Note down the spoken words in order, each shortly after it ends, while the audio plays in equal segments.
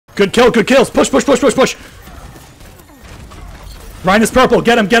Good kill, good kills. Push, push, push, push, push. Ryan is purple.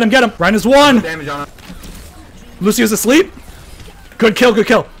 Get him, get him, get him. Ryan is 1. Damage on him. Lucio's asleep. Good kill, good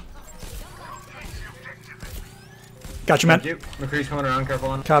kill. Got you, man. McCree's coming around, careful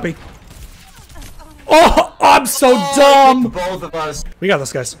on. Copy. Oh, I'm so dumb. Both of us. We got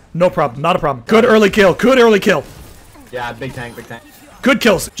this, guys. No problem, not a problem. Good early kill, good early kill. Yeah, big tank, big tank. Good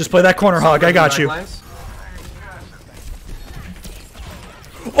kills. Just play that corner hog. I got you.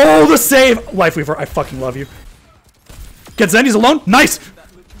 Oh, the save. Lifeweaver, I fucking love you. Get Zendy's alone. Nice.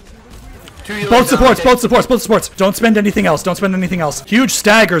 Both supports, both supports, both supports. Don't spend anything else. Don't spend anything else. Huge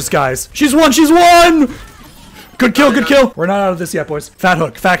staggers, guys. She's 1. She's 1. Good kill, good kill. We're not out of this yet, boys. Fat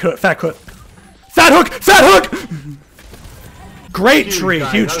hook, fat hook, fat hook. Fat hook, fat hook. Great huge tree,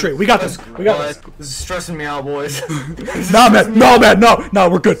 guys. Huge tree. We got this. We got this. This is stressing me out, boys. Nah, man. No, man. No, no.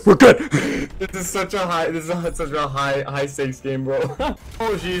 We're good. We're good. This is such a high. This is such a high stakes game, bro.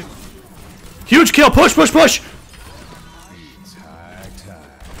 Oh, jeez. Huge kill. Push, push, push.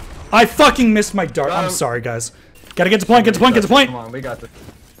 I fucking missed my dart. I'm sorry, guys. Gotta get to point. Get to point. Get to point. Come on, we got this.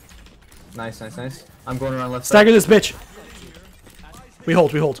 Nice, nice, nice. I'm going around left. Stagger this bitch. We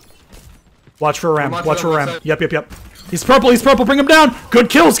hold. We hold. Watch for a ram. Watch for a ram. Yep, yep, yep. He's purple. He's purple. Bring him down. Good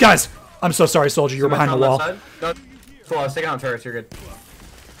kills, guys. I'm so sorry, soldier. You were behind the wall. Cool. I was taking out turrets. You're good.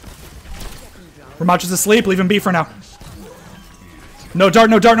 Ramacha's asleep. Leave him be for now. No dart.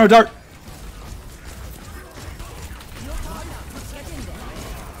 No dart. No dart.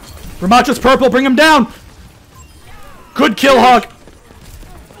 Ramacha's purple. Bring him down. Good kill, Hog.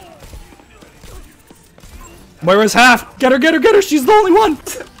 Moira's half. Get her, get her, get her. She's the only one.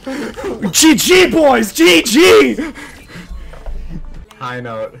 GG, boys. GG. High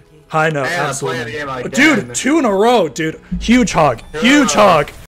note. High note. Absolutely. Dude, 2 in a row, dude. Huge hog. Huge hog.